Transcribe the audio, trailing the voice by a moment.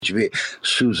به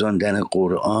سوزاندن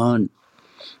قرآن،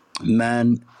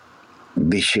 من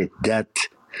به شدت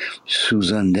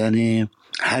سوزاندن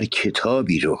هر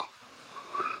کتابی رو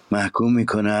محکوم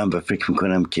میکنم و فکر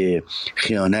میکنم که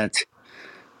خیانت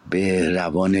به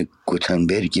روان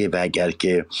گوتنبرگ و اگر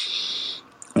که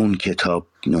اون کتاب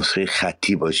نسخه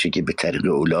خطی باشه که به طریق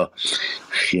اولا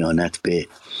خیانت به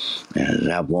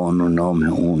روان و نام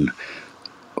اون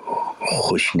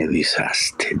خوشنویس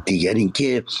هست. دیگر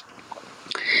اینکه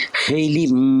خیلی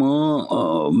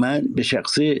من به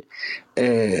شخص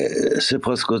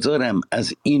سپاسگزارم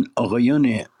از این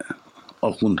آقایان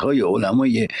آخوندهای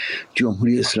علمای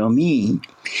جمهوری اسلامی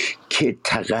که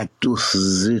تقدس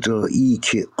زدایی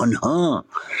که آنها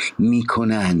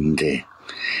میکنند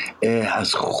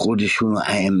از خودشون و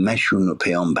ائمه‌شون و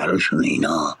پیامبراشون و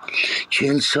اینا،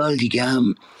 40 سال دیگه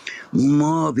هم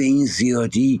ما به این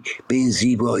زیادی، به این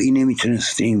زیبایی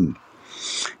نمیتونستیم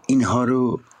اینها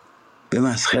رو به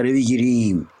مسخره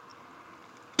بگیریم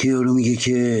که یارو میگه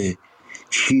که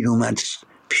شیر اومد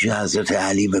پیش حضرت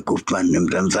علی و گفت من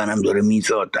نمیدونم زنم داره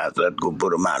میزاد، حضرت گفت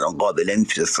برو من الان قابله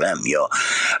میفرستم. یا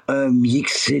یک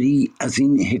سری از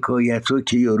این حکایت ها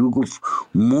که یارو گفت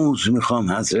موز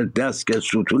میخوام، حضرت دست که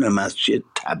ستون مسجد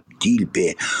تبدیل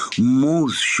به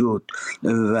موز شد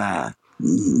و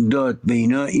داد به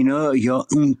اینا. یا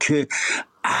اون که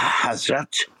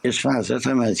حضرت، اسم حضرت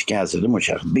هم از که حضرت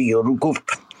مشخص به یارو گفت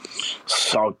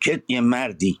ساکت، یه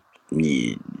مردی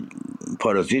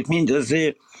پارازیت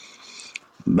میندازه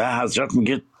و حضرت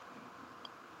میگه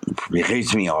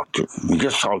بخیز میاد، میگه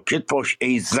ساکت باش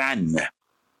ای زن.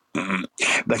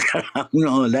 و در همون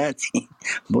حالت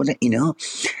بوده اینا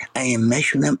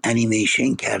ائمه‌شون هم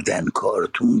انیمیشن کردن،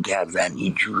 کارتون کردن،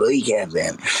 این جورایی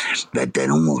کردن و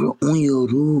در اون موقع اون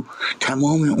یارو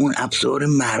تمام اون ابزار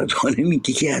مردانه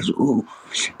میگه که از او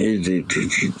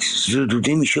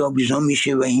زدوده میشه، آبریزان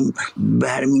میشه و این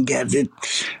برمیگرده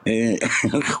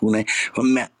خونه.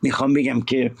 میخوام بگم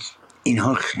که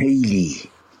اینها خیلی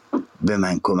به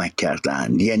من کمک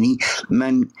کردن. یعنی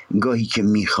من گاهی که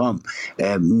میخوام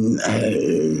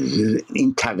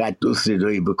این تقدس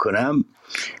زدایی بکنم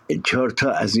 4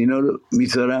 تا از اینا رو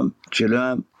میذارم جلو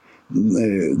هم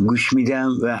گوش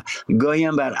میدم و گاهی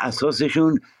هم بر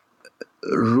اساسشون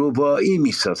رباعی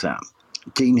میسازم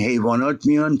که این حیوانات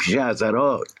میان پیش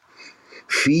حضرات،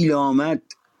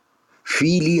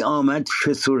 فیلی آمد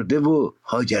فسرده و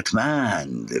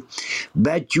حاجتمند،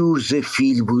 بدجور ز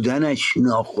فیل بودنش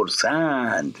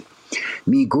ناخرسند،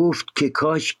 میگفت که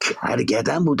کاش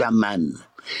کرگدن بودم من،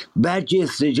 برج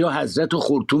استجا حضرت و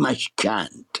خرطومش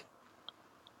کند.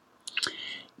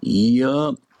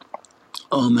 یا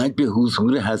آمد به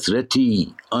حضور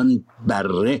حضرتی آن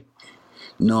بره،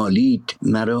 نالید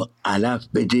مرا علف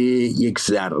بده یک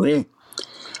ذره،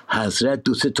 حضرت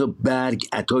 2-3 تا برگ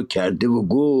عطا کرده و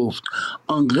گفت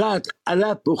آنقدر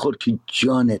علف بخور که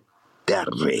جان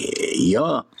دره.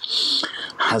 یا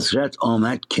حضرت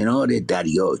آمد کنار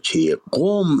دریاچه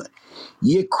قم،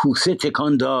 یک کوسه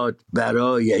تکان داد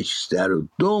برایش سر و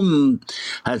دم،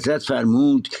 حضرت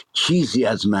فرمود چیزی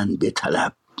از من به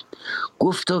طلب،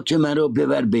 گفتا که مرا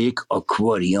ببر به یک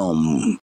آکواریوم.